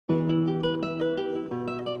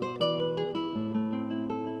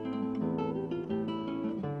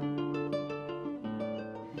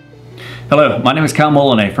Hello, my name is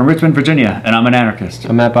Molinet from Richmond, Virginia, and I'm an anarchist.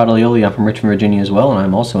 I'm Matt Battaglioli. I'm from Richmond, Virginia as well, and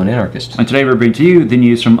I'm also an anarchist. And today we're bringing to you the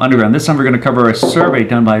news from Underground. This time we're going to cover a survey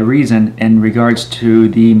done by Reason in regards to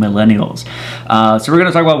the millennials. So we're going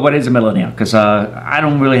to talk about what is a millennial, because I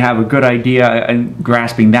don't really have a good idea in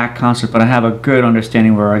grasping that concept, but I have a good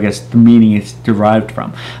understanding where I guess the meaning is derived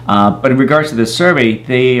from. But in regards to this survey,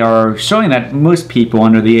 they are showing that most people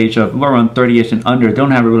under the age of around 30ish and under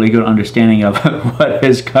don't have a really good understanding of what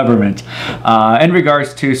is government. In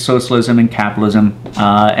regards to socialism and capitalism,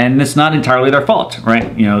 and it's not entirely their fault,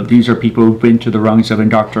 right? You know, these are people who've been to the rungs of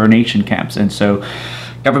indoctrination camps, and so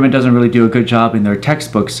government doesn't really do a good job in their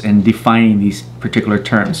textbooks in defining these particular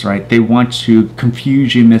terms, right? They want to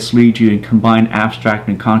confuse you, mislead you, and combine abstract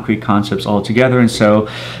and concrete concepts all together, and so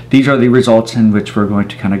these are the results in which we're going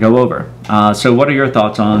to kind of go over. So what are your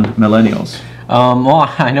thoughts on millennials? Well,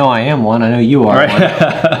 I know I am one. I know you are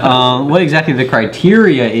one. What exactly the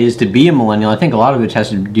criteria is to be a millennial, I think a lot of it has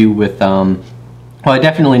to do with, well, I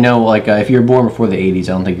definitely know, like, if you're born before the 80s,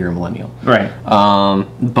 I don't think you're a millennial. Right.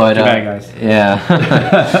 But, too bad, guys.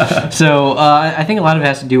 Yeah. So, I think a lot of it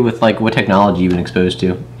has to do with, like, what technology you've been exposed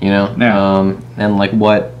to, you know? Yeah. And, like,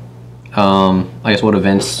 what, I guess what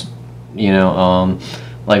events, you know,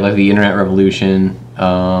 like the internet revolution,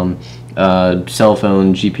 cell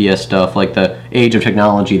phone, GPS stuff, like the age of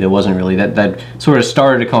technology that wasn't really, that sort of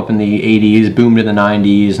started to come up in the 80s, boomed in the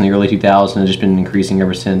 90s, and the early 2000s, and just been increasing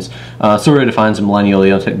ever since. Sort of defines a millennial,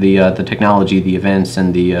 you know, the technology, the events,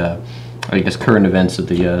 and the, I guess, current events of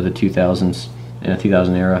the 2000s,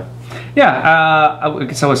 2000 era. Yeah, I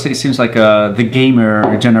guess I would say it seems like the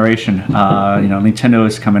gamer generation. You know, Nintendo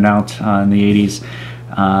is coming out in the 80s.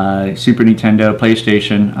 Super Nintendo,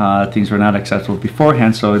 PlayStation, things were not accessible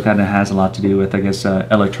beforehand, so that has a lot to do with, I guess,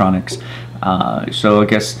 electronics. So I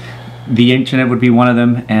guess the internet would be one of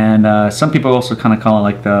them, and some people also kind of call it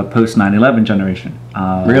like the post 9/11 generation.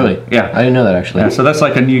 Really? Yeah. I didn't know that, actually. Yeah, so that's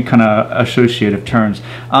like a new kind of associative terms.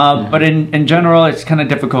 But in general, it's kind of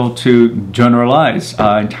difficult to generalize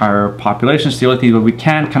entire populations. The only thing that we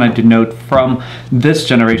can kind of denote from this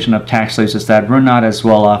generation of tax slaves is that we're not as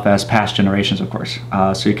well off as past generations, of course.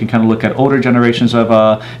 So you can kind of look at older generations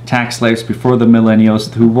of tax slaves before the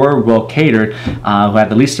millennials who were well catered, who had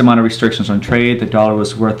the least amount of restrictions on trade. The dollar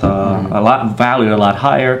was worth a lot, valued a lot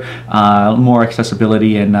higher, more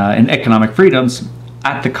accessibility and economic freedoms,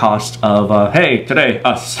 at the cost of, hey, today,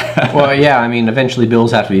 us. Well, yeah, I mean, eventually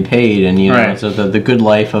bills have to be paid, and, you know, right. So the good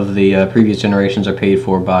life of the previous generations are paid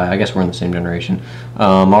for by, I guess we're in the same generation,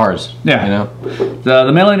 Mars. Yeah. You know?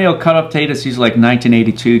 The millennial cutoff date is usually like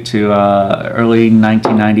 1982 to early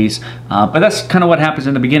 1990s. But that's kind of what happens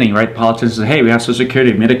in the beginning, right? Politicians say, hey, we have Social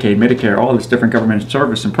Security, Medicaid, Medicare, all this different government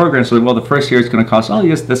service and programs. So, well, the first year is going to cost, oh,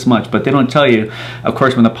 yes, this much. But they don't tell you, of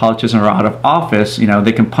course, when the politicians are out of office, you know,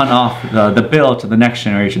 they can punt off the bill to the next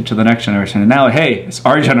generation, to the next generation. And now, hey, it's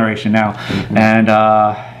our generation now. Mm-hmm. And,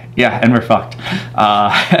 yeah, and we're fucked.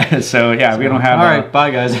 So yeah, we don't have. All right,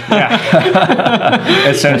 bye guys. Yeah,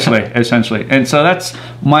 essentially. And so that's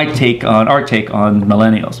my take on our take on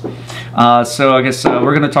millennials. So I guess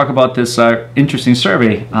we're going to talk about this interesting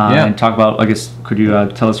survey and talk about. I guess could you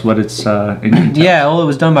tell us what it's? Yeah, well, it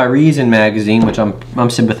was done by Reason magazine, which I'm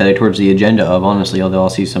sympathetic towards the agenda of, honestly, although I'll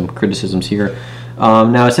see some criticisms here.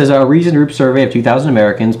 Now it says a Reason-Rupe survey of 2,000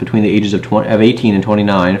 Americans between the ages of 18 and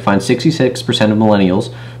 29 finds 66% of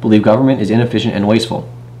millennials believe government is inefficient and wasteful.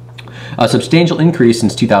 A substantial increase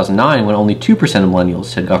since 2009, when only 2% of millennials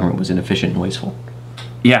said government was inefficient and wasteful.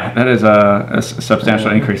 Yeah, that is a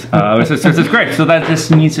substantial increase. It's great. So that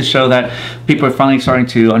just needs to show that people are finally starting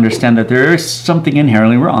to understand that there is something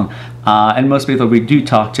inherently wrong. And most people we do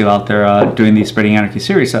talk to out there doing the Spreading Anarchy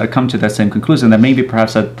series come to that same conclusion, that maybe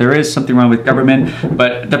perhaps that there is something wrong with government,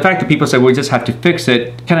 but the fact that people say we just have to fix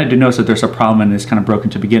it kind of denotes that there's a problem and it's kind of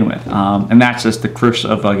broken to begin with. And that's just the crux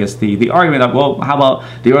of, I guess, the argument that, well, how about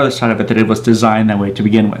the other side of it, that it was designed that way to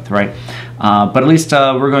begin with, right? But at least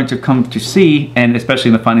we're going to come to see, and especially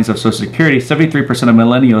in the findings of Social Security, 73% of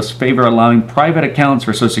millennials favor allowing private accounts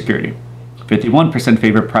for Social Security. 51%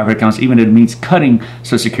 favor private accounts, even if it means cutting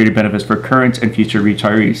Social Security benefits for current and future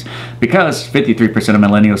retirees, because 53% of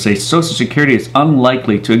millennials say Social Security is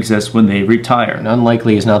unlikely to exist when they retire. And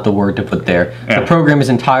unlikely is not the word to put there. Yeah. The program is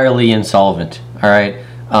entirely insolvent, all right?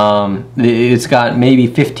 It's got maybe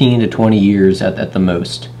 15 to 20 years at the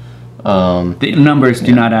most. The numbers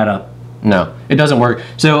do not add up. No, it doesn't work.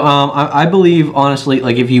 So I believe, honestly,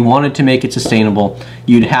 like if you wanted to make it sustainable,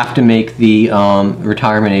 you'd have to make the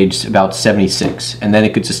retirement age about 76, and then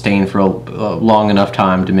it could sustain for a long enough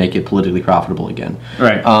time to make it politically profitable again.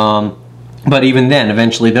 Right. But even then,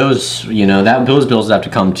 eventually those, those bills have to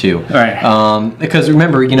come too. Right. Because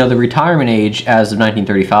remember, the retirement age as of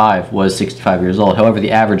 1935 was 65 years old. However,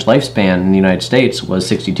 the average lifespan in the United States was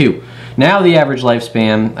 62. Now the average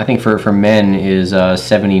lifespan, I think for men is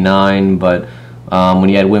 79, but when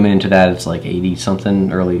you add women into that, it's like 80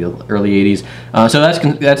 something, early 80s. So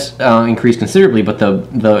that's increased considerably, but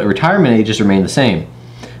the retirement ages remain the same.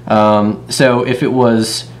 So if it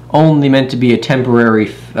was only meant to be a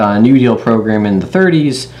temporary New Deal program in the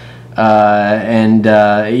 30s, and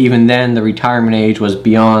even then the retirement age was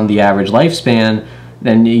beyond the average lifespan,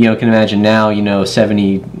 then can imagine now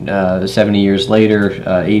 70 years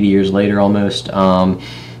later, 80 years later almost,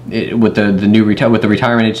 with the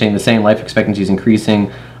retirement age staying the same, life expectancy is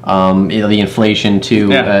increasing, the inflation too.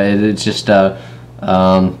 It's just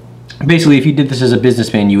basically, if you did this as a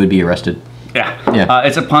businessman, you would be arrested. Yeah.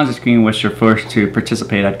 It's a Ponzi scheme in which you're forced to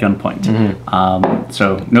participate at gunpoint.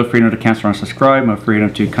 So no freedom to cancel or unsubscribe, no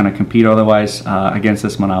freedom to kind of compete otherwise against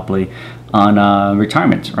this monopoly on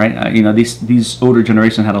retirement, right? These older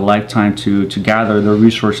generations had a lifetime to gather the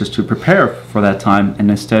resources to prepare for that time,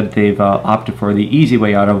 and instead they've opted for the easy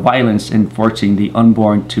way out of violence and forcing the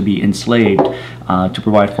unborn to be enslaved to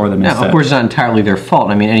provide for them instead. Of course, it's not entirely their fault.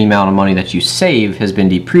 I mean, any amount of money that you save has been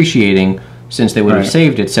depreciating since they would have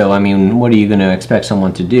saved it. So, I mean, what are you going to expect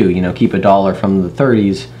someone to do? Keep $1 from the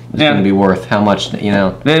 30s. It's going to be worth how much,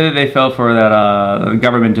 They fell for that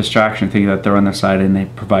government distraction, thinking that they're on their side and they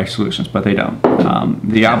provide solutions, but they don't.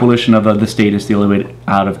 The abolition of the state is the only way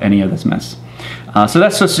out of any of this mess. So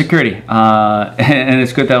that's Social Security. And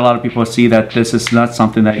it's good that a lot of people see that this is not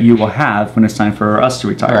something that you will have when it's time for us to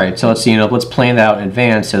retire. All right, so let's plan that out in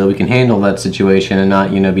advance so that we can handle that situation and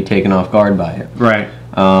not, be taken off guard by it. Right.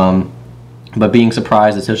 But being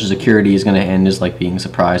surprised that Social Security is going to end is like being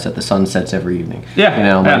surprised that the sun sets every evening.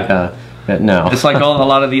 No. It's like a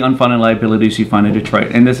lot of the unfunded liabilities you find in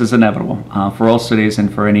Detroit, and this is inevitable for all cities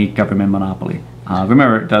and for any government monopoly.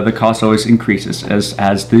 Remember, the cost always increases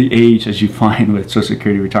as the age as you find with Social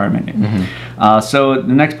Security retirement. So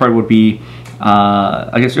the next part would be,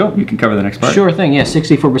 I guess you can cover the next part. Sure thing, yeah.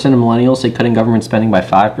 64% of millennials say cutting government spending by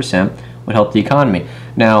 5% would help the economy.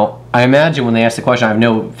 Now, I imagine when they asked the question, I have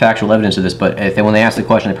no factual evidence of this, but when they asked the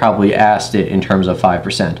question, they probably asked it in terms of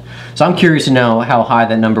 5%. So I'm curious to know how high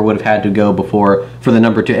that number would have had to go before, for the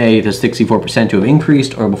number to the 64% to have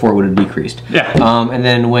increased, or before it would have decreased. And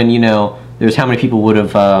then when, there's how many people would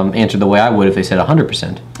have answered the way I would if they said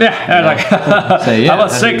 100%. How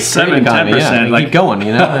about 6, 7, 10%? Keep going,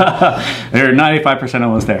 They're 95%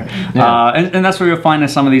 almost there. And that's where you'll find in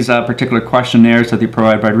some of these particular questionnaires that they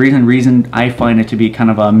provide by Reason, I find it to be kind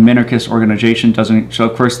of a minarchist organization. So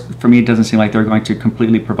of course, for me, it doesn't seem like they're going to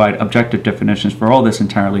completely provide objective definitions for all this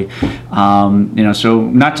entirely. So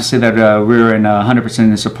not to say that we're in 100%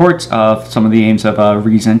 in support of some of the aims of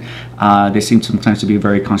Reason. They seem sometimes to be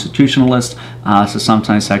very constitutionalist. So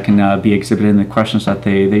sometimes that can be exhibited in the questions that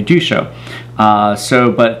they do show. But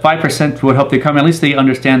 5% would help the economy. At least they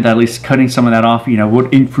understand that at least cutting some of that off,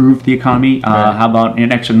 would improve the economy. How about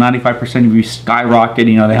an extra 95% we skyrocket,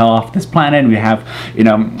 the hell off this planet. We have,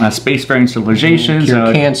 spacefaring civilizations.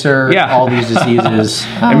 Cure cancer, all these diseases.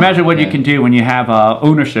 Imagine what you can do when you have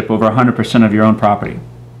ownership over 100% of your own property,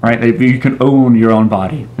 right? You can own your own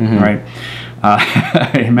body, right?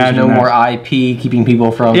 Imagine no more IP keeping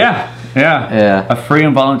people from... A free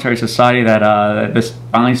and voluntary society that this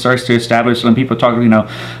finally starts to establish. When people talk,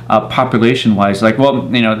 population-wise, like, well,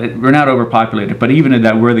 we're not overpopulated, but even if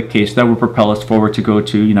that were the case, that would propel us forward to go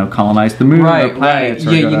to, colonize the moon or planets.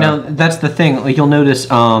 Yeah, that's the thing. Like, you'll notice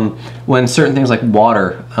when certain things like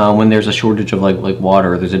water, when there's a shortage of like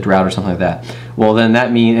water, or there's a drought or something like that. Well, then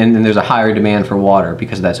that means, and then there's a higher demand for water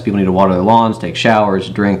because of that. So people need to water their lawns, take showers,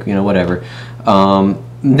 drink, whatever.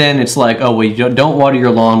 Then it's like, oh, well, you don't water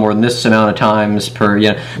your lawn more than this amount of times per,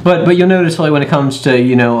 But you'll notice, like, when it comes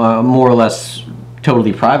to, more or less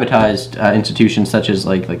totally privatized institutions such as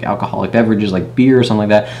like alcoholic beverages, like beer or something like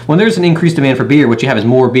that, when there's an increased demand for beer, what you have is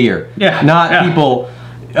more beer. Not people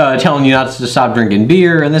telling you not to stop drinking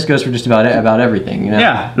beer, and this goes for just about everything.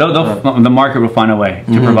 The market will find a way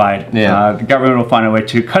to provide. The government will find a way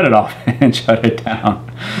to cut it off and shut it down.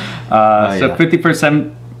 So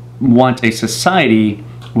 50% want a society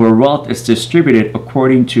where wealth is distributed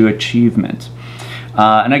according to achievement.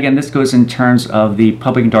 And again, this goes in terms of the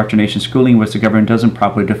public indoctrination schooling, which the government doesn't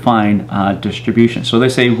properly define distribution. So they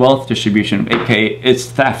say wealth distribution, aka it's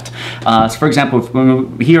theft. So for example,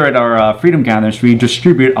 here at our freedom gatherings, we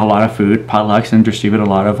distribute a lot of food, potlucks, and distribute a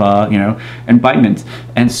lot of imbibement.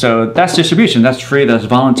 And so that's distribution. That's free. That's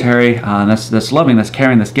voluntary. That's loving. That's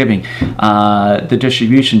caring. That's giving. The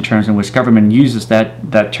distribution terms in which government uses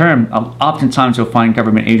that term, oftentimes you'll find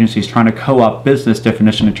government agencies trying to co-opt business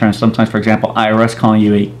definition in terms. Sometimes, for example, IRS calling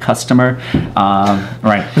you a customer.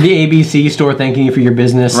 Right. The ABC store thanking you for your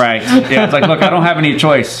business. Right. Yeah. It's like, look, I don't have any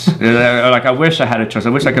choice. Like, I wish I had a choice. I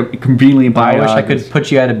wish I could conveniently buy. I wish I could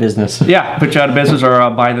put you out of business. Yeah, put you out of business, or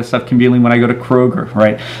buy this stuff conveniently when I go to Kroger.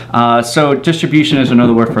 Right. So distribution is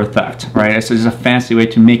another word for theft. Right. It's a fancy way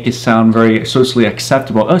to make it sound very socially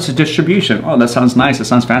acceptable. Oh, it's a distribution. Oh, that sounds nice. That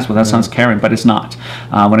sounds fanciful. That sounds caring, but it's not.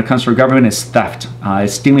 When it comes to government, it's theft.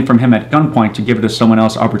 It's stealing from him at gunpoint to give it to someone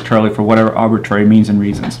else arbitrarily for whatever arbitrary means and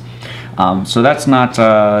reasons. So that's not.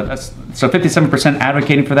 So 57%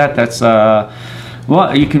 advocating for that. That's.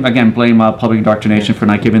 Well, you can again blame public indoctrination for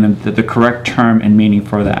not giving them the correct term and meaning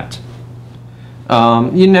for that. I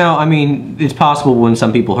mean, it's possible when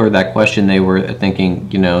some people heard that question, they were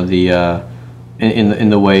thinking, in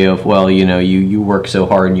the way of, well, you work so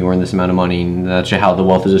hard and you earn this amount of money, and that's how the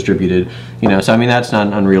wealth is distributed. So I mean, that's not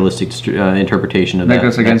an unrealistic interpretation of that. That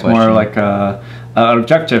goes against more like an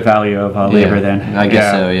objective value of labor. Then I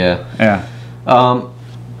guess so. Yeah. Yeah.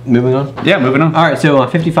 Moving on. Yeah, moving on. All right. So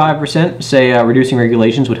 55% say reducing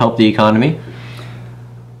regulations would help the economy.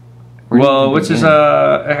 Well, which is,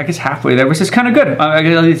 I guess, halfway there, which is kind of good.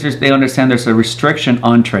 At least they understand there's a restriction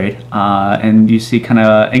on trade, and you see kind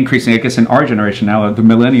of increasing, I guess, in our generation now, the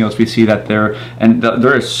millennials, we see that there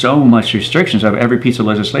is so much restrictions. Of every piece of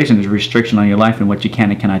legislation is a restriction on your life and what you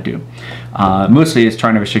can and cannot do. Mostly it's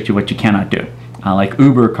trying to restrict you what you cannot do. Like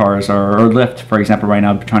Uber cars or Lyft, for example, right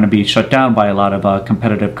now trying to be shut down by a lot of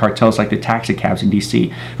competitive cartels like the taxi cabs in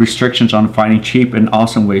DC. Restrictions on finding cheap and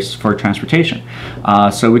awesome ways for transportation.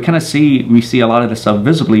 So we see a lot of this stuff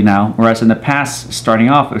visibly now, whereas in the past, starting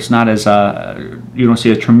off, it's not as, you don't see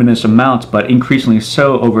a tremendous amount, but increasingly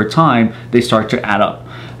so over time, they start to add up.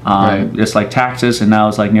 Right. It's like taxes, and now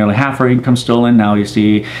it's like nearly half our income stolen. Now you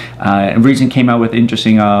see, Reason came out with an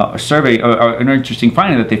interesting survey, or an interesting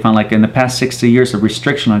finding that they found, like in the past 60 years of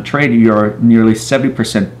restriction on trade, you're nearly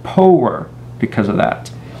 70% poorer because of that.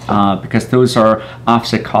 Because those are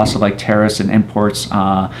offset costs of like tariffs and imports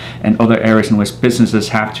and other areas in which businesses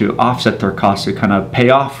have to offset their costs to kind of pay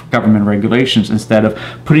off government regulations instead of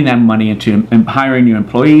putting that money into hiring new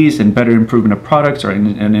employees and better improvement of products or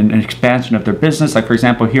an expansion of their business. Like, for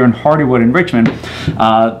example, here in Hardywood in Richmond,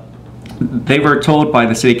 they were told by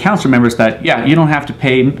the city council members that, yeah, you don't have to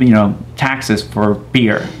pay, taxes for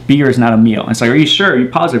beer. Beer is not a meal. It's like, are you sure? Are you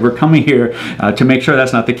positive? We're coming here to make sure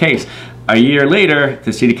that's not the case. A year later,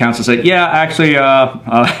 the city council said, yeah, actually,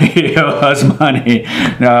 he owes us money,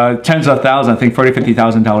 tens of thousands, I think $40,000,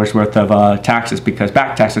 $50,000 worth of taxes,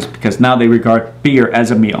 back taxes, because now they regard beer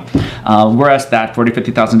as a meal. Whereas that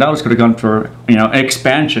 $40,000, $50,000 could have gone for, an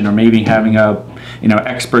expansion, or maybe having a,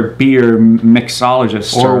 expert beer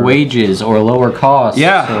mixologist. Or wages, or lower costs.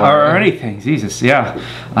 Yeah, or anything, Jesus, yeah.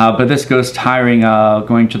 But this goes hiring,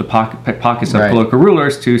 going to the pockets of political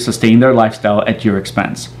rulers to sustain their lifestyle at your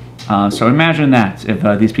expense. So imagine that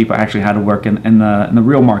if these people actually had to work in the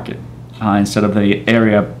real market instead of the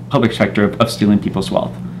area public sector of stealing people's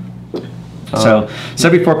wealth. So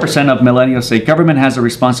 74% of millennials say government has a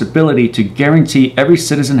responsibility to guarantee every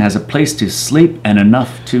citizen has a place to sleep and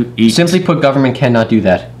enough to eat. Simply put, government cannot do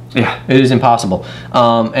that. Yeah, it is impossible.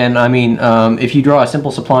 And I mean, if you draw a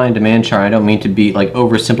simple supply and demand chart, I don't mean to be like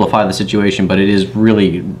oversimplify the situation, but it is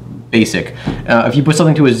really basic. If you put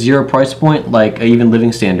something to a zero price point, like even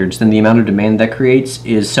living standards, then the amount of demand that creates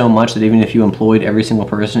is so much that even if you employed every single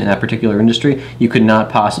person in that particular industry, you could not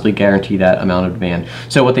possibly guarantee that amount of demand.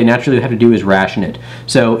 So what they naturally have to do is ration it.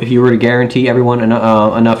 So if you were to guarantee everyone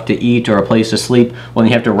enough to eat or a place to sleep, well,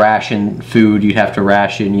 you have to ration food, you'd have to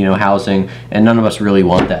ration, housing, and none of us really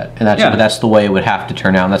want that. And that's the way it would have to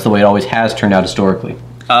turn out, and that's the way it always has turned out historically.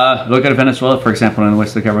 Look at Venezuela, for example, in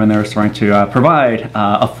which the government there is trying to provide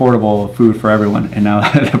affordable food for everyone, and now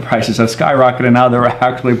the prices have skyrocketed, and now there are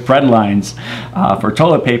actually bread lines for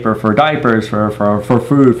toilet paper, for diapers, for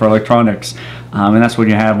food, for electronics, and that's what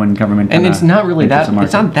you have when government. And it's not really that.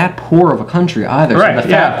 It's not that poor of a country either. Right. So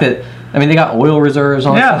the fact that, I mean, they got oil reserves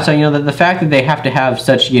on stuff. So the fact that they have to have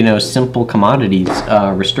such simple commodities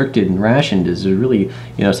restricted and rationed is really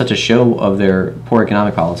such a show of their poor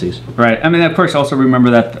economic policies. Right. I mean, of course, also remember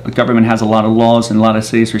that the government has a lot of laws and a lot of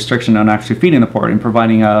cities restriction on actually feeding the poor and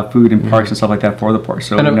providing food and parks and stuff like that for the poor.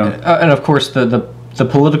 So and of course the the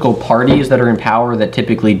political parties that are in power that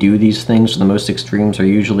typically do these things, the most extremes, are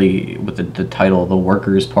usually with the title the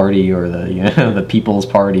Workers' Party or the the People's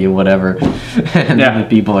Party or whatever, and the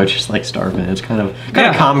people are just like starving. It's kind of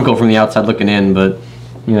comical from the outside looking in, but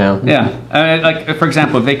like for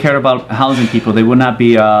example, if they cared about housing people, they would not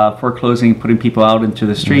be foreclosing, putting people out into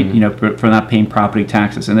the street, for not paying property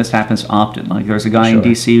taxes. And this happens often. Like there's a guy in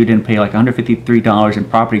DC who didn't pay like $153 in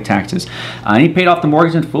property taxes, and he paid off the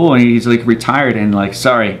mortgage in full, and he's like retired and like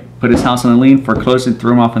put his house on a lien, foreclosed and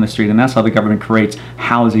threw him off on the street. And that's how the government creates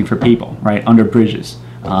housing for people, right, under bridges.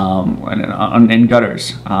 In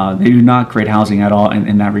gutters. They do not create housing at all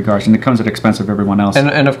in that regards, and it comes at the expense of everyone else.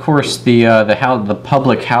 And of course, the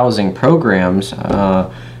public housing programs,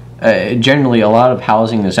 generally a lot of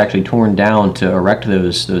housing is actually torn down to erect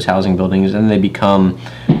those housing buildings, and they become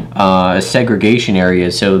segregation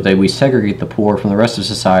areas. So we segregate the poor from the rest of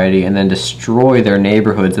society, and then destroy their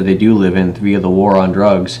neighborhoods that they do live in via the war on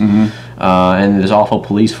drugs. And this awful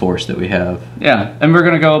police force that we have. Yeah, and we're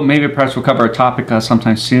going to go, maybe perhaps we'll cover a topic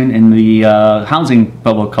sometime soon in the housing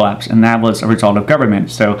bubble collapse, and that was a result of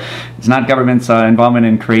government. So it's not government's involvement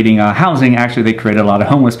in creating housing. Actually, they created a lot of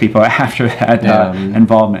homeless people after that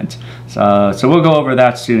involvement. So we'll go over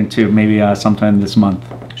that soon too, maybe sometime this month.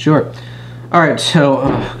 Sure. All right, so,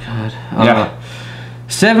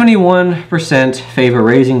 71% favor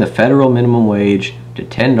raising the federal minimum wage to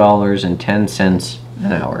 $10.10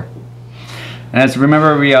 an hour. And as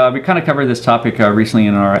remember, we kind of covered this topic recently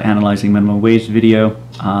in our Analyzing Minimum Wage video.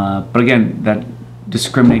 But again, that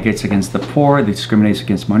discriminates against the poor, discriminates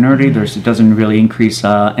against minorities. It doesn't really increase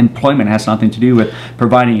employment. It has nothing to do with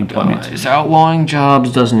providing employment. Guys, outlawing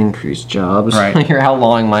jobs doesn't increase jobs. Right. You're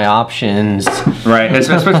outlawing my options. Right,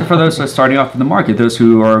 especially for those starting off in the market, those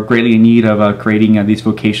who are greatly in need of creating these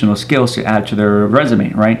vocational skills to add to their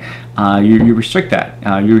resume, right? You restrict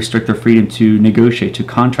that. You restrict their freedom to negotiate, to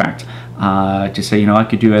contract. To say, I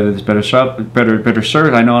could do this better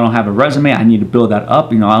service. I know I don't have a resume. I need to build that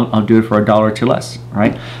up. I'll do it for $1 or $2 less,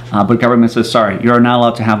 right? But government says, sorry, you're not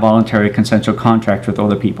allowed to have voluntary consensual contracts with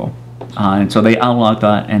other people. And so they outlaw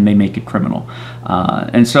that and they make it criminal.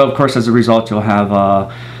 And so, of course, as a result, you'll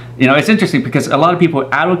have it's interesting because a lot of people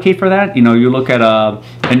advocate for that. You look at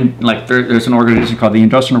there's an organization called the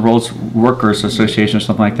Industrial Workers Association or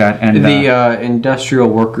something like that, and the industrial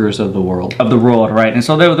workers of the world. Right? And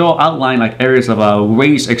so they'll outline like areas of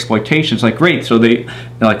wage exploitation. It's like, great. So they,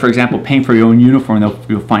 like for example, paying for your own uniform,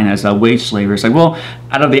 you'll find as wage slavery. It's like, well,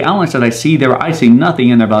 out of the outlines that I see there, I see nothing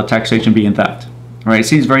in there about taxation being theft. Right? It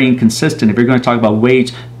seems very inconsistent. If you're going to talk about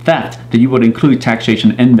wage theft, then you would include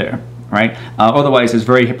taxation in there. Right? Otherwise, it's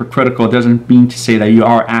very hypocritical. It doesn't mean to say that you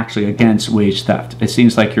are actually against wage theft. It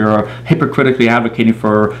seems like you're hypocritically advocating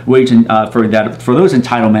for wage and for those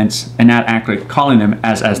entitlements and not actually calling them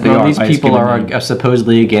as they are. These people are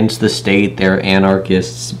supposedly against the state. They're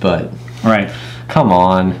anarchists, but come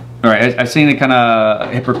on. All right, I've seen it kind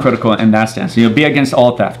of hypocritical in that stance. Be against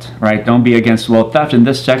all theft, right? Don't be against, theft in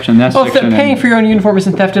this section, that section. Well, paying for your own uniform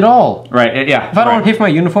isn't theft at all. Right, yeah. If I don't want to pay for my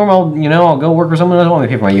uniform, I'll go work for someone who doesn't want to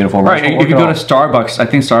pay for my uniform. Right, if you go to Starbucks, I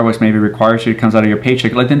think Starbucks maybe requires you, it comes out of your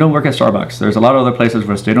paycheck. Then don't work at Starbucks. There's a lot of other places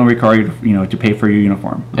where they don't require you, to pay for your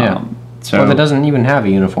uniform. Yeah. Well, it doesn't even have a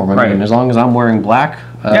uniform. I mean, as long as I'm wearing black,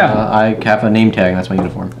 I have a name tag, and that's my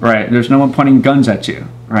uniform. Right. There's no one pointing guns at you,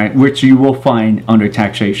 right? Which you will find under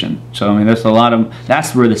taxation. So, I mean, there's a lot of,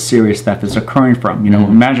 that's where the serious theft is occurring from.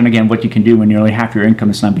 Imagine, again, what you can do when nearly half your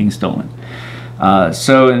income is not being stolen.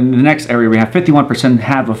 So, in the next area, we have 51%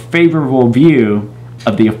 have a favorable view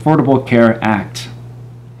of the Affordable Care Act.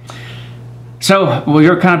 So,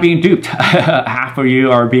 you're kind of being duped. Half of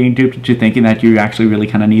you are being duped into thinking that you actually really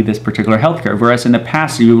kind of need this particular healthcare. Whereas in the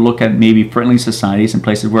past, you look at maybe friendly societies and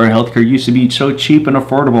places where healthcare used to be so cheap and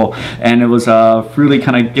affordable, and it was freely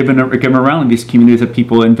kind of given around in these communities that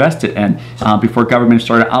people invested in before government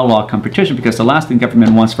started outlaw competition. Because the last thing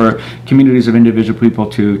government wants for communities of individual people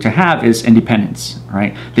to have is independence,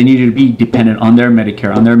 right? They need you to be dependent on their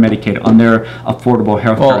Medicare, on their Medicaid, on their Affordable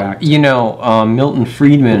Health Care Act. Milton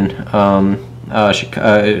Friedman,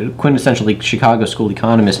 quintessentially Chicago school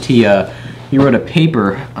economist, he wrote a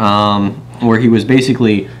paper where he was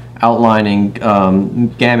basically outlining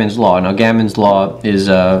Gammon's Law. Now, Gammon's Law is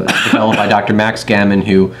developed by Dr. Max Gammon,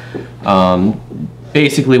 who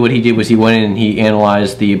basically what he did was he went in and he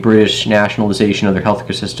analyzed the British nationalization of their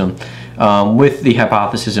healthcare system with the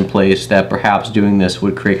hypothesis in place that perhaps doing this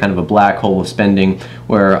would create kind of a black hole of spending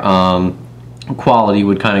where quality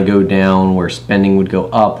would kind of go down, where spending would go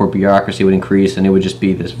up, where bureaucracy would increase, and it would just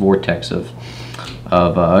be this vortex of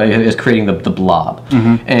creating the blob.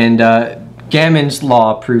 And Gammon's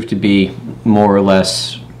Law proved to be more or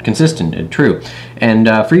less consistent and true. And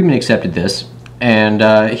Friedman accepted this, and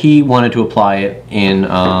he wanted to apply it in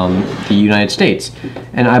the United States.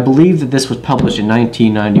 And I believe that this was published in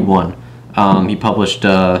 1991. He published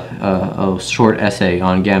a short essay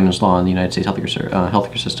on Gammon's Law in the United States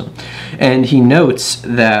healthcare system. And he notes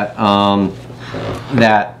that,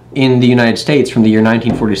 that in the United States from the year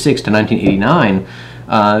 1946 to 1989,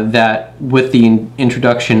 that with the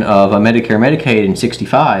introduction of Medicare and Medicaid in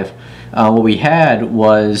 65, what we had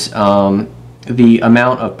was the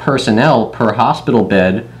amount of personnel per hospital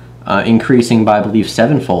bed increasing by, I believe,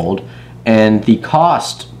 7-fold, and the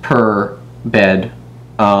cost per bed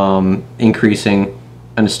increasing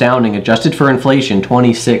an astounding, adjusted for inflation,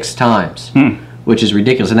 26 times, which is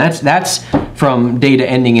ridiculous. And that's from data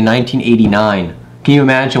ending in 1989. Can you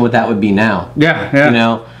imagine what that would be now? Yeah, yeah. You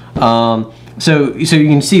know, so you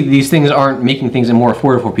can see these things aren't making things more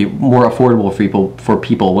affordable for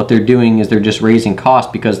people. What they're doing is they're just raising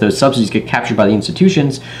costs because those subsidies get captured by the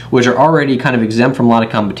institutions, which are already kind of exempt from a lot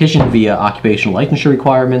of competition via occupational licensure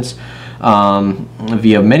requirements,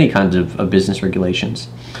 via many kinds of business regulations.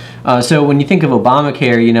 So when you think of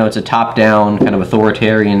Obamacare, you know, it's a top-down kind of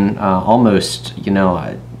authoritarian, almost, you know,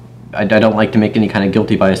 I don't like to make any kind of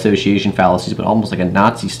guilty by association fallacies, but almost like a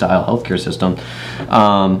Nazi-style healthcare system,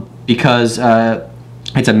 because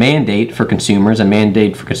it's a mandate for consumers, to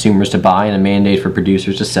buy, and a mandate for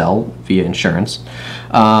producers to sell via insurance.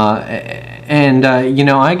 You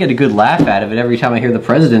know, I get a good laugh out of it every time I hear the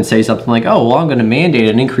president say something like, oh, well, I'm going to mandate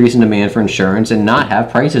an increase in demand for insurance and not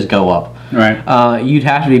have prices go up. Right. You'd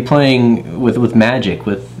have to be playing with magic,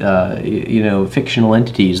 with you know, fictional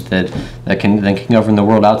entities that can govern the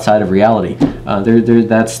world outside of reality.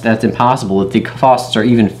 That's impossible. If the costs are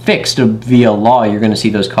even fixed via law, you're going to see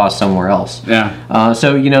those costs somewhere else. Yeah.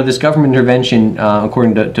 So you know, this government intervention,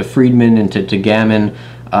 according to Friedman and to Gammon,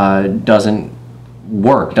 doesn't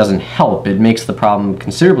work, doesn't help. It makes the problem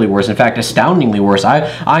considerably worse. In fact, astoundingly worse.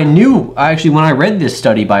 I knew, actually, when I read this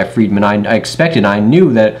study by Friedman, I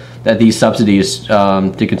knew that these subsidies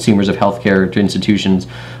to consumers of healthcare, to institutions,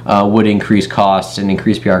 would increase costs and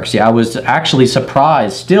increase bureaucracy. I was actually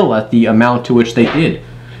surprised still at the amount to which they did.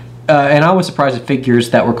 And I was surprised at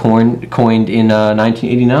figures that were coined in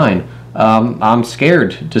 1989. I'm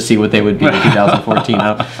scared to see what they would be in 2014.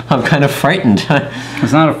 I'm kind of frightened.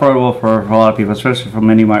 It's not affordable for a lot of people, especially for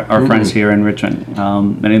many of our friends here in Richmond.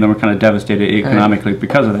 Many of them are kind of devastated economically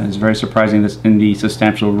because of that. It's very surprising in the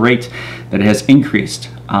substantial rate that it has increased,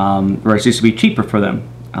 whereas it used to be cheaper for them.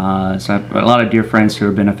 So I have a lot of dear friends who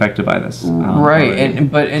have been affected by this. Right,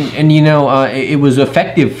 and you know, it was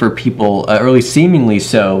effective for people, or at least seemingly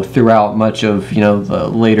so, throughout much of, you know, the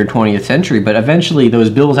later 20th century. But eventually, those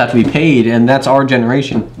bills have to be paid, and that's our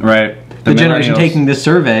generation. Right. The generation taking this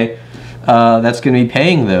survey, that's going to be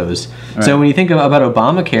paying those. Right. So when you think about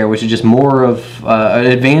Obamacare, which is just more of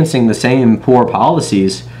advancing the same poor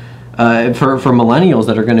policies, for millennials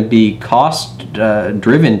that are going to be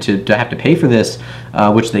cost-driven to have to pay for this,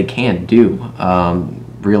 which they can't do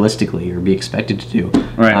realistically or be expected to do.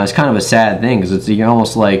 Right. It's kind of a sad thing because it's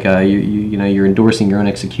almost like you know, you're endorsing your own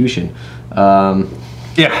execution.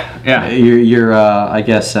 Yeah. You're I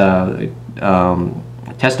guess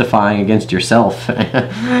testifying against yourself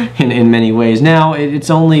in many ways. Now it's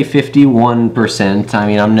only 51%. I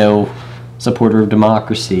mean, I'm no supporter of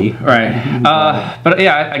democracy. Right. But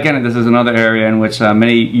yeah, again, this is another area in which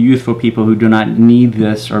many youthful people who do not need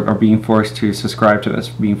this are being forced to subscribe to this,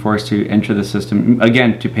 being forced to enter the system,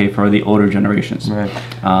 again, to pay for the older generations. Right.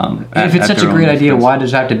 If it's such a great idea, why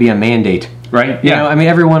does it have to be a mandate? Right. You know, I mean,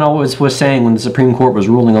 everyone always was saying when the Supreme Court was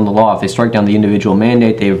ruling on the law, if they strike down the individual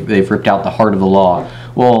mandate, they've ripped out the heart of the law.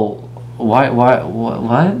 Well, what?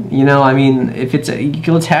 You know, I mean, if it's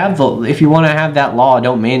let's have if you want to have that law,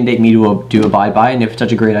 don't mandate me to abide by it. And if it's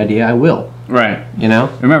such a great idea, I will. Right. You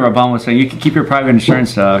know. Remember, Obama was saying you can keep your private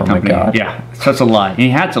insurance company. Oh my God. Yeah, it's such a lie. He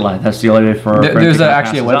had to lie. That's the only way for. There's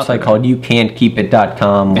actually a website called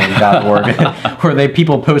youcan'tkeepit.com or .org where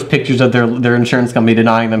people post pictures of their insurance company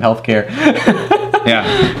denying them health care. Yeah.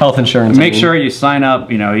 Health insurance. Make sure you sign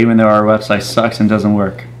up. You know, even though our website sucks and doesn't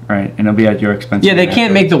work. Right, and it'll be at your expense. Yeah, they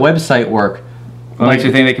can't make the website work. What makes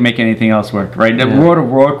you think they can make anything else work, right? The World of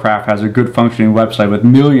Warcraft has a good functioning website with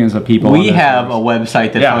millions of people. We have a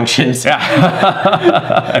website that functions.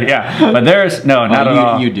 Yeah, yeah, but there's not at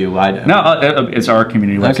all. You do. I don't. No, it's our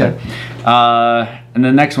community website. Okay. And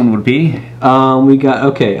the next one would be. We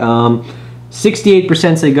got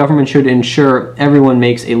 68% say government should ensure everyone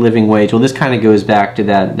makes a living wage. Well, this kind of goes back to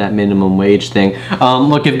that minimum wage thing.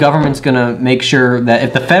 Look, if government's going to make sure that,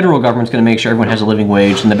 if the federal government's going to make sure everyone has a living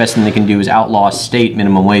wage, then the best thing they can do is outlaw state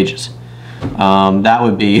minimum wages. That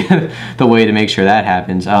would be the way to make sure that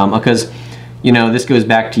happens. Because, you know, this goes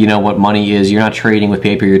back to, you know, what money is. You're not trading with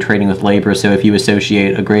paper, you're trading with labor. So if you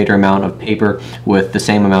associate a greater amount of paper with the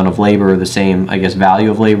same amount of labor, or the same, I guess,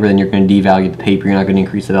 value of labor, then you're going to devalue the paper. You're not going to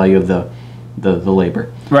increase the value of the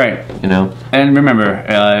labor. Right. You know? And remember,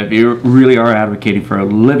 if you really are advocating for a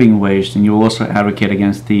living wage, then you will also advocate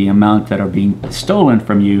against the amount that are being stolen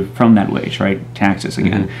from you from that wage, right? Taxes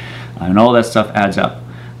again. And all that stuff adds up.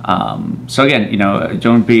 So again, you know,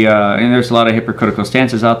 don't be, and there's a lot of hypocritical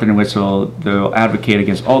stances out there in which they'll advocate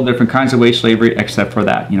against all different kinds of wage slavery except for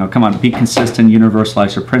that. You know, come on, be consistent,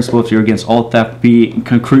 universalize your principle. If you're against all theft, be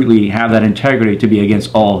concretely, have that integrity to be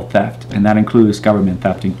against all theft, and that includes government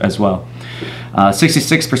theft as well.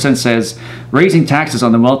 66% says raising taxes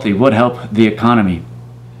on the wealthy would help the economy.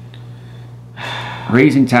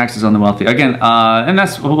 Raising taxes on the wealthy. Again, and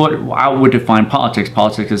that's what I would define politics.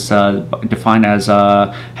 Politics is defined as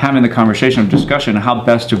having the conversation, discussion, how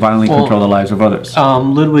best to violently control the lives of others.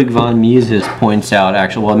 Ludwig von Mises points out,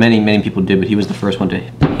 actually, well, many people did, but he was the first one to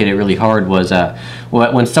hit it really hard, was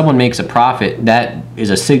when someone makes a profit, that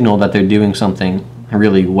is a signal that they're doing something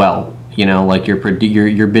really well. You know, like your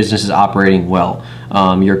business is operating well.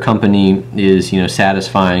 Your company is, you know,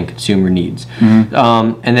 satisfying consumer needs.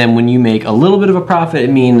 And then when you make a little bit of a profit, it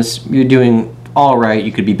means you're doing all right.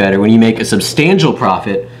 You could be better. When you make a substantial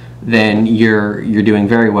profit, then you're doing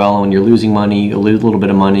very well. And when you're losing money, a little bit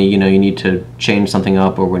of money, you know, you need to change something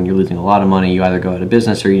up. Or when you're losing a lot of money, you either go out of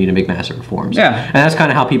business or you need to make massive reforms. Yeah. And that's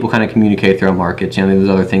kind of how people kind of communicate throughout markets. You know, there's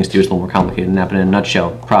other things too. It's a little more complicated than that. But in a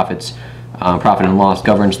nutshell, profit and loss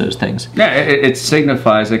governs those things. Yeah, it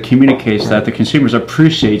signifies, it communicates that the consumers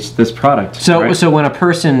appreciates this product. So, right? so when a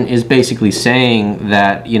person is basically saying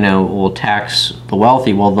that, you know, we'll tax the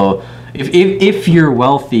wealthy, well, if you're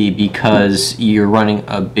wealthy because you're running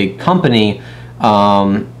a big company,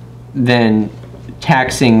 then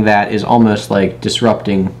taxing that is almost like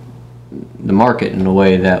disrupting the market in a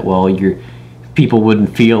way that, well, people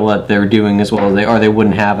wouldn't feel that they're doing as well as they are. They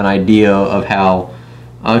wouldn't have an idea of how.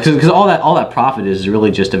 Because all that profit is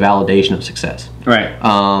really just a validation of success, right?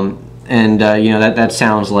 You know, that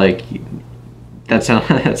sounds like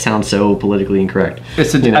that sounds so politically incorrect.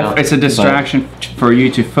 It's a distraction for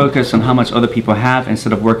you to focus on how much other people have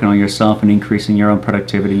instead of working on yourself and increasing your own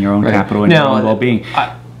productivity, and your own capital, and your own well-being.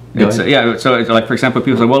 Yeah, so it's like, for example,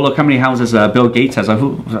 people say, well, look how many houses Bill Gates has.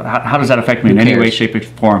 How does that affect me in any way, shape, or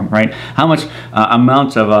form, right? How much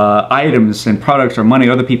amounts of items and products or money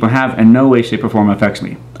other people have in no way, shape, or form affects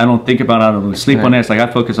me. I don't think about it. I don't lose sleep on it. It's like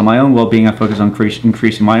I focus on my own well-being. I focus on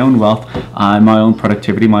increasing my own wealth, my own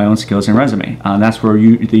productivity, my own skills and resume. That's where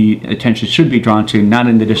the attention should be drawn to, not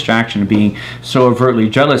in the distraction of being so overtly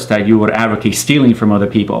jealous that you would advocate stealing from other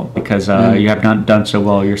people because you have not done so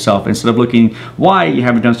well yourself. Instead of looking why you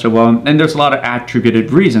haven't done so well, and there's a lot of attributed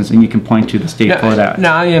reasons, and you can point to the state for that.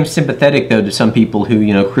 Now, I am sympathetic though to some people who,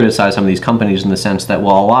 you know, criticize some of these companies in the sense that,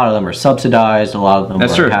 well, a lot of them are subsidized, a lot of them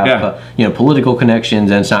have you know, political connections,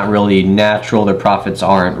 and it's not really natural. Their profits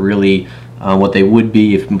aren't really what they would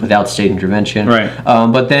be without state intervention. Right.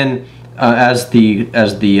 But then, as the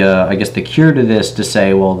I guess the cure to this, to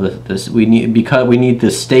say, well, we need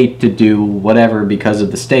the state to do whatever because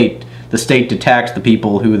of the state to tax the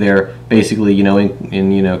people who they're basically, you know,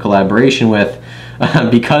 in you know, collaboration with,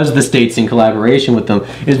 because the state's in collaboration with them,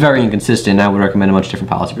 is very inconsistent. I would recommend a much different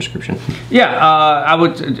policy prescription. Yeah, I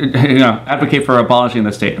would, you know, advocate for abolishing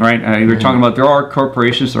the state, right? You were talking about there are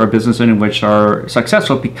corporations, there are businesses in which are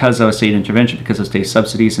successful because of state intervention, because of state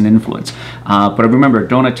subsidies and influence. But remember,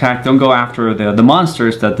 don't go after the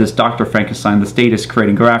monsters that this Dr. Frankenstein, the state, is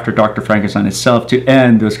creating. Go after Dr. Frankenstein itself to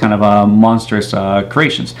end those kind of monstrous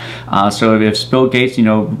creations. So if Bill Gates, you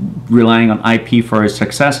know, relying on IP for his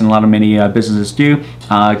success, and a lot of many businesses do,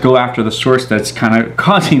 go after the source that's kind of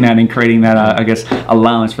causing that and creating that, I guess,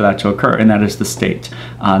 allowance for that to occur, and that is the state.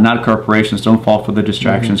 Not corporations. Don't fall for the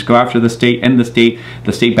distractions. Go after the state, and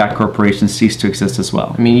the state-backed corporations cease to exist as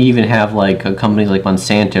well. I mean, you even have like companies like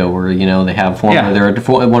Monsanto, where, you know, they have one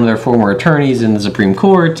of their former attorneys in the Supreme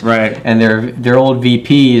Court, right? And their old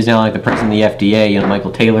VP is now like the president of the FDA, you know,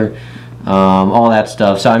 Michael Taylor. All that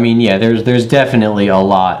stuff. So I mean, yeah, there's definitely a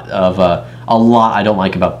lot I don't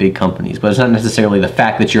like about big companies, but it's not necessarily the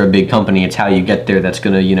fact that you're a big company. It's how you get there that's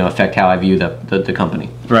going to, you know, affect how I view the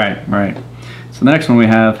company. Right. So the next one we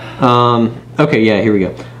have. Okay, yeah, here we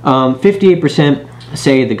go. 58%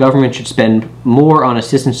 say the government should spend more on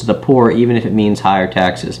assistance to the poor, even if it means higher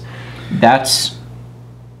taxes. That's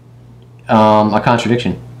a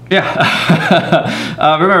contradiction.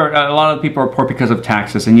 Yeah. Remember, a lot of people are poor because of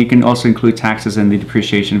taxes, and you can also include taxes in the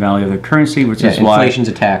depreciation value of the currency, which is why inflation's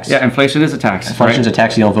a tax. Yeah, inflation is a tax. Inflation's a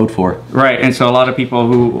tax you don't vote for. Right, and so a lot of people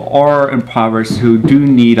who are impoverished, who do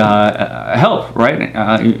need help, right,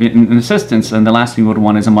 in assistance, and the last thing you would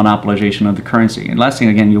want is a monopolization of the currency. And last thing,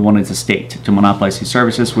 again, you want is a state to monopolize these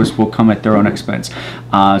services, which will come at their own expense.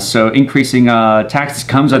 So increasing taxes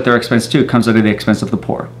comes at their expense too, comes at the expense of the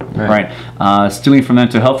poor, right? Stealing from them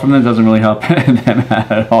to help from them doesn't really help them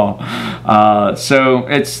at all. So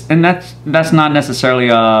that's not necessarily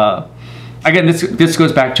again, this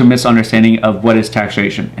goes back to a misunderstanding of what is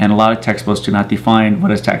taxation, and a lot of textbooks do not define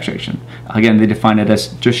what is taxation. Again, they define it as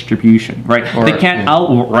distribution, right? They can't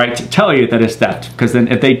outright tell you that it's theft, because then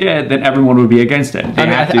if they did, then everyone would be against it.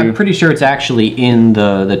 I'm pretty sure it's actually in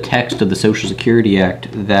the text of the Social Security Act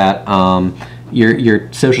that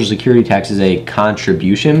your Social Security tax is a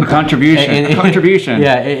contribution. A contribution. Contribution.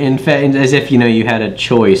 Yeah, in fact, as if you had a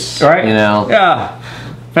choice, right? Yeah.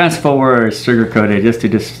 Fanciful words, sugar-coated, just to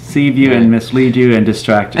deceive you and mislead you and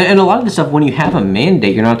distract you. And a lot of the stuff, when you have a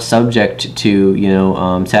mandate, you're not subject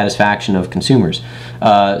to satisfaction of consumers.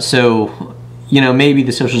 So maybe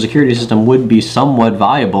the Social Security system would be somewhat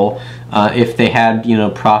viable if they had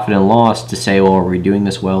profit and loss to say, well, are we doing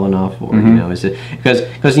this well enough, or is it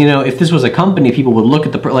because if this was a company, people would look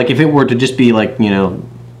at like if it were to just be like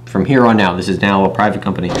from here on out, this is now a private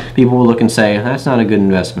company, people will look and say, that's not a good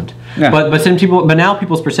investment. Yeah. But now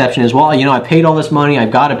people's perception is, well, I paid all this money,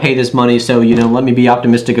 I've got to pay this money, so let me be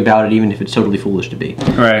optimistic about it, even if it's totally foolish to be.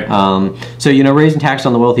 Right. So raising tax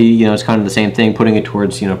on the wealthy, it's kind of the same thing, putting it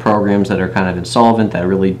towards programs that are kind of insolvent, that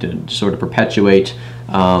really sort of perpetuate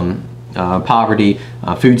poverty.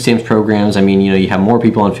 Food stamps programs, you have more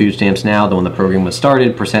people on food stamps now than when the program was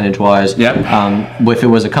started, percentage-wise. Yep. If it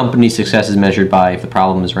was a company's success is measured by if the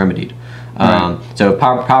problem is remedied. So if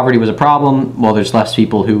poverty was a problem, well, there's less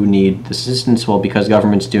people who need assistance. Well, because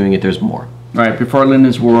government's doing it, there's more. Right. Before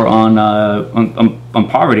Lyndon's war on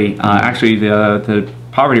poverty, actually the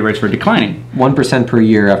poverty rates were declining. 1% per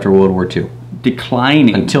year after World War II.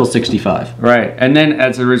 Declining until 65. Right, and then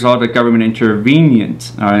as a result of government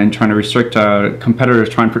intervenient in trying to restrict competitors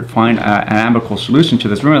trying to find an amicable solution to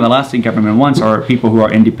this. Remember, the last thing government wants are people who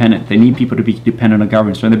are independent. They need people to be dependent on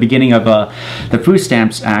government. So in the beginning of the Food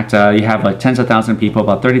Stamps Act, you have tens of thousands of people,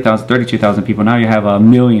 about 30,000, 32,000 people. Now you have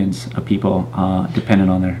millions of people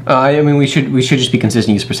dependent on there. We should just be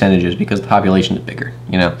consistent use percentages because the population is bigger,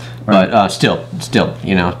 Right. But still,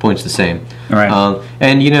 point's the same. Right.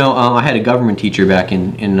 And I had a government teacher back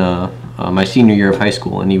in my senior year of high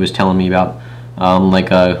school, and he was telling me about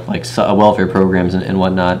welfare programs and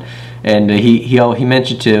whatnot. And he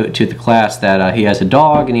mentioned to the class that he has a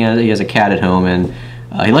dog and he has a cat at home, and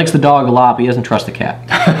he likes the dog a lot, but he doesn't trust the cat.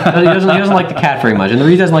 he doesn't like the cat very much, and the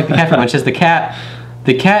reason he doesn't like the cat very much is the cat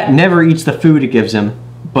never eats the food it gives him,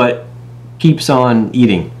 but keeps on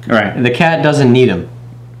eating. Right. And the cat doesn't need him.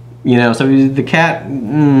 So the cat,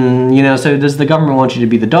 so does the government want you to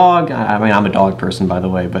be the dog? I'm a dog person, by the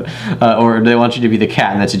way, but, or they want you to be the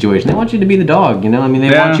cat in that situation. They want you to be the dog, They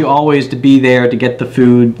want you always to be there to get the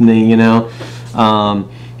food, we're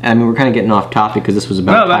kind of getting off topic because this was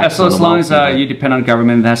about tax. So as long as you depend on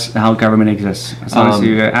government, that's how government exists. As long as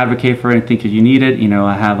you advocate for it and think that you need it,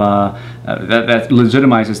 that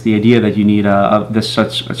legitimizes the idea that you need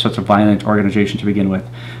such a violent organization to begin with.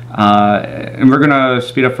 And we're going to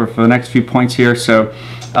speed up for the next few points here. So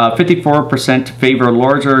 54% favor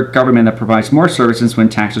larger government that provides more services when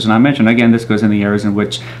taxes are not mentioned. Again, this goes in the areas in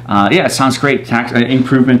which, it sounds great, tax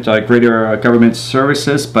improvement, greater government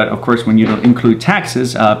services, but of course when you don't include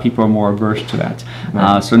taxes, people are more averse to that.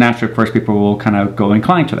 Right. So naturally, of course, people will kind of go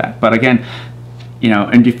inclined to that. But again,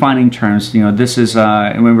 in defining terms, this is,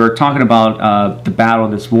 when we're talking about the battle,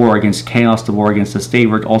 this war against chaos, the war against the state,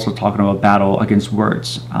 we're also talking about battle against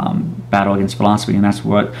words, battle against philosophy, and that's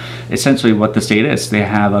essentially what the state is. They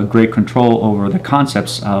have a great control over the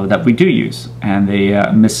concepts that we do use, and they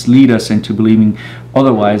mislead us into believing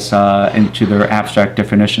otherwise into their abstract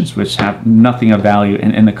definitions, which have nothing of value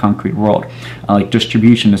in the concrete world. Like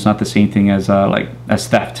distribution is not the same thing as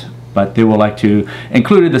theft. But they will like to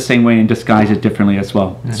include it the same way and disguise it differently as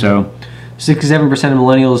well. Mm-hmm. So, 67% of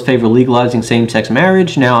millennials favor legalizing same-sex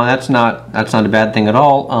marriage. Now, that's not a bad thing at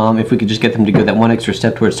all. If we could just get them to go that one extra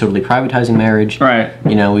step towards totally privatizing marriage, right?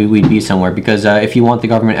 We'd be somewhere. Because if you want the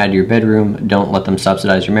government out of your bedroom, don't let them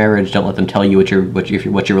subsidize your marriage. Don't let them tell you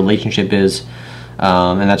what your relationship is,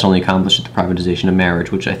 and that's only accomplished with the privatization of marriage,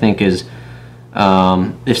 which I think is,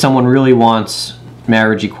 if someone really wants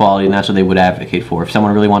marriage equality, and that's what they would advocate for. If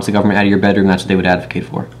someone really wants the government out of your bedroom, that's what they would advocate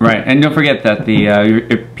for. Right, and don't forget that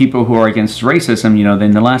the people who are against racism,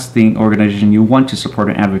 then the last thing organization you want to support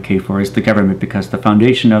and advocate for is the government, because the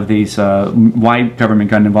foundation of these why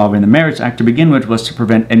government got involved in the Marriage Act to begin with was to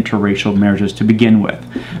prevent interracial marriages to begin with.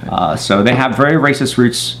 So they have very racist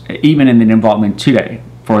roots even in the involvement today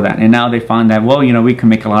for that, and now they find that, well, we can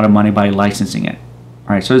make a lot of money by licensing it.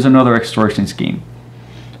 All right, so there's another extortion scheme.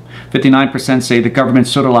 59% say the government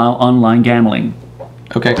should allow online gambling.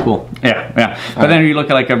 Okay, cool. Yeah. But then you look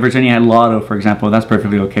at, like, Virginia had Lotto, for example. That's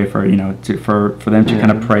perfectly okay for for them to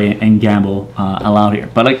kind of pray and gamble allowed here.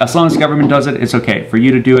 But, like, as long as the government does it, it's okay for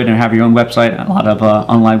you to do it and have your own website. A lot of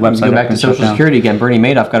online websites. Go back to Social Security again. Bernie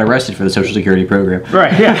Madoff got arrested for the Social Security program.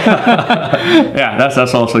 Right. Yeah. Yeah.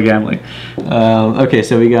 That's also gambling. Okay,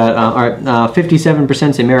 so we got all right.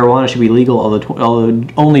 57% say marijuana should be legal, although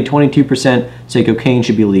only 22% say cocaine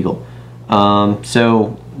should be legal.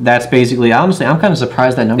 So that's basically, honestly, I'm kind of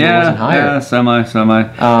surprised that number wasn't higher. Yeah, semi.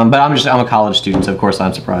 But I'm a college student, so of course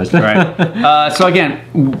I'm surprised. Right. So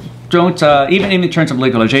again, don't even in terms of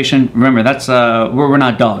legalization. Remember, that's we're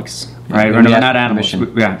not dogs. Right, we're not animals.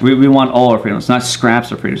 We want all our freedoms, not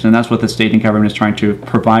scraps of freedoms, and that's what the state and government is trying to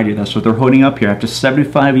provide you. That's what they're holding up here. After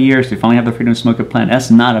 75 years, they finally have the freedom to smoke a plant.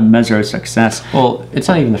 That's not a measure of success. Well, it's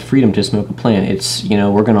not even the freedom to smoke a plant. It's,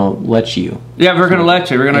 we're going to let you. Yeah, we're going to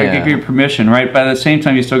let you. We're going to give you permission, right? But at the same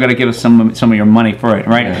time, you still got to give us some of your money for it,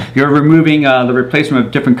 right? Yeah. You're removing the replacement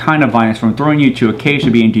of different kind of violence, from throwing you to a cage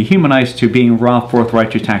to being dehumanized to being raw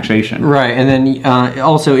forthright to taxation. Right, and then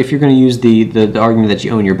also, if you're going to use the argument that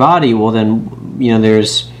you own your body, well then,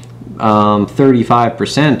 there's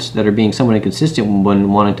 35% that are being somewhat inconsistent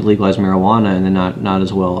when wanting to legalize marijuana, and then not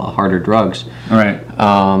as well harder drugs. Right.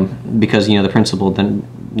 Because the principle then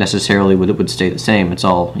necessarily would stay the same. It's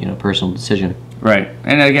all personal decision. Right,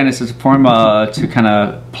 and again, it's a form to kind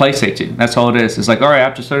of placate you. That's all it is. It's like, all right,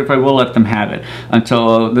 after 35, we'll let them have it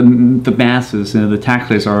until the masses, the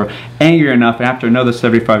taxpayers are angry enough. After another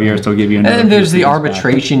 75 years, they'll give you another. And there's the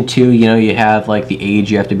arbitration too. You have like the age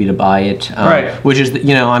you have to be to buy it, right? Which is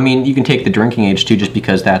I mean, you can take the drinking age too, just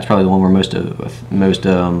because that's probably the one we're most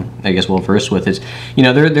I guess well versed with. Is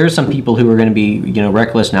there's some people who are going to be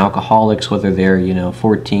reckless and alcoholics, whether they're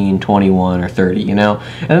 14, 21, or 30. And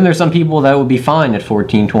then there's some people that would be fine at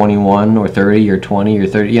 14, 21, or 30, or 20, or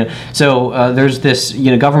 30. So there's this.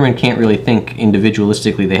 Government can't really think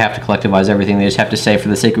individualistically. They have to collectivize everything. They just have to say, for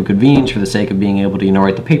the sake of convenience, for the sake of being able to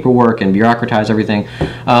write the paperwork and bureaucratize everything.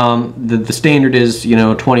 The standard is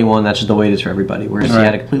 21. That's just the way it is for everybody. Whereas you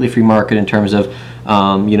had a completely free market in terms of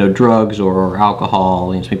drugs or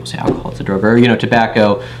alcohol. Some people say alcohol is a drug, or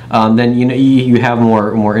tobacco. Then you have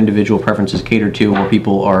more individual preferences catered to. More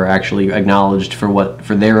people are actually acknowledged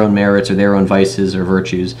for their own merits or their own vices or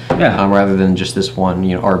virtues, rather than just this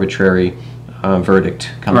one arbitrary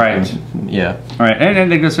verdict coming from. Yeah. All right,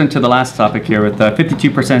 and it goes into the last topic here with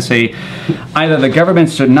 52% say either the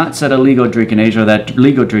government should not set a legal drinking age, or that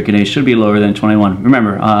legal drinking age should be lower than 21.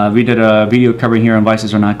 Remember, we did a video covering here on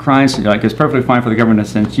vices are not crimes. It's perfectly fine for the government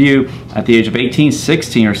to send you at the age of 18,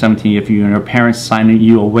 16, or 17 if your parents sign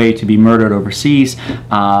you away to be murdered overseas.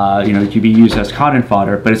 To be used as cotton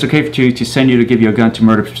fodder. But it's okay to send you to give you a gun to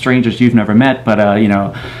murder strangers you've never met. But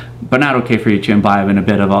but not okay for you to imbibe in a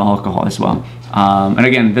bit of alcohol as well. And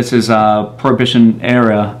again, this is a prohibition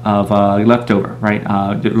era of leftover, right?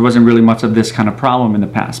 There wasn't really much of this kind of problem in the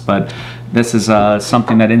past, but this is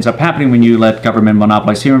something that ends up happening when you let government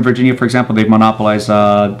monopolize. Here in Virginia, for example, they've monopolized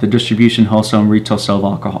the distribution, wholesale, and retail sale of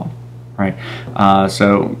alcohol. Right,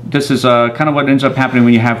 so this is kind of what ends up happening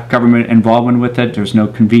when you have government involvement with it. There's no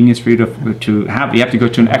convenience for you to have. You have to go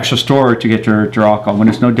to an extra store to get your alcohol, when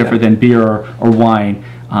it's no different than beer or wine.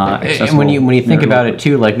 And when you think about it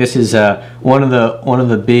too, like this is one of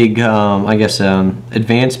the big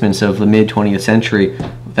advancements of the mid 20th century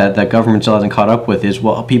that government still hasn't caught up with, is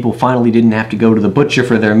people finally didn't have to go to the butcher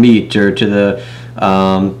for their meat, or to the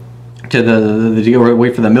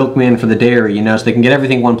wait for the milkman for the dairy, so they can get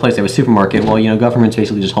everything in one place. They have a supermarket. Well, government's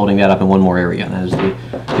basically just holding that up in one more area, and that is the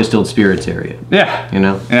distilled spirits area. Yeah.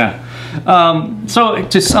 Yeah. So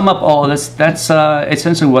to sum up all of this, that's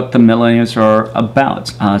essentially what the millennials are about,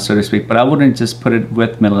 so to speak. But I wouldn't just put it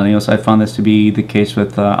with millennials. I found this to be the case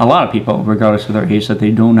with a lot of people, regardless of their age, that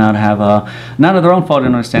they do not have not of their own fault in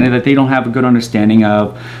understanding, that they don't have a good understanding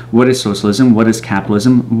of what is socialism, what is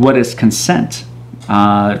capitalism, what is consent.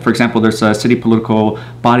 For example, there's a city political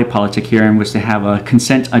body politic here in which they have a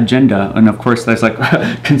consent agenda, and of course there's like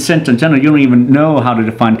consent agenda. You don't even know how to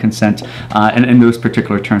define consent in those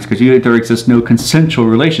particular terms, because there exists no consensual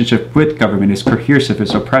relationship with government. It's coercive,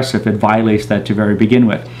 it's oppressive, it violates that to very begin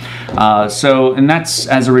with. And that's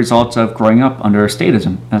as a result of growing up under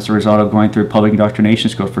statism. That's a result of going through public indoctrination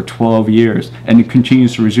school for 12 years, and it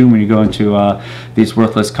continues to resume when you go into these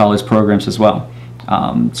worthless college programs as well.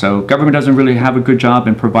 So government doesn't really have a good job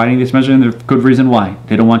in providing these measures, and there's good reason why.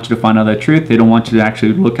 They don't want you to find out the truth. They don't want you to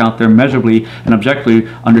actually look out there measurably and objectively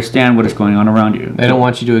understand what is going on around you. They don't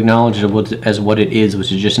want you to acknowledge it as what it is,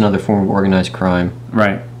 which is just another form of organized crime.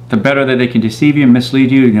 Right. The better that they can deceive you and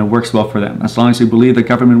mislead you, works well for them. As long as you believe that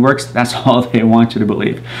government works, that's all they want you to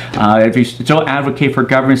believe. If you still advocate for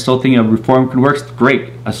government, still think reform can work,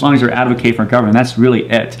 great. As long as you're advocating for government, that's really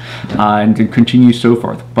it. And to continue so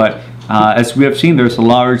forth. But as we have seen, there's a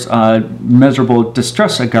large measurable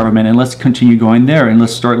distrust of government, and let's continue going there, and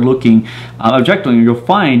let's start looking objectively. And you'll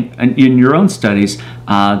find in your own studies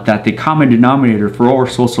that the common denominator for all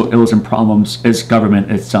social ills and problems is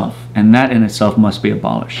government itself, and that in itself must be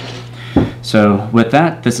abolished. So with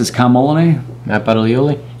that, this is Molinet. Matt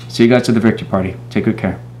Battaglioli. See you guys at the victory party. Take good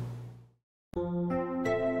care.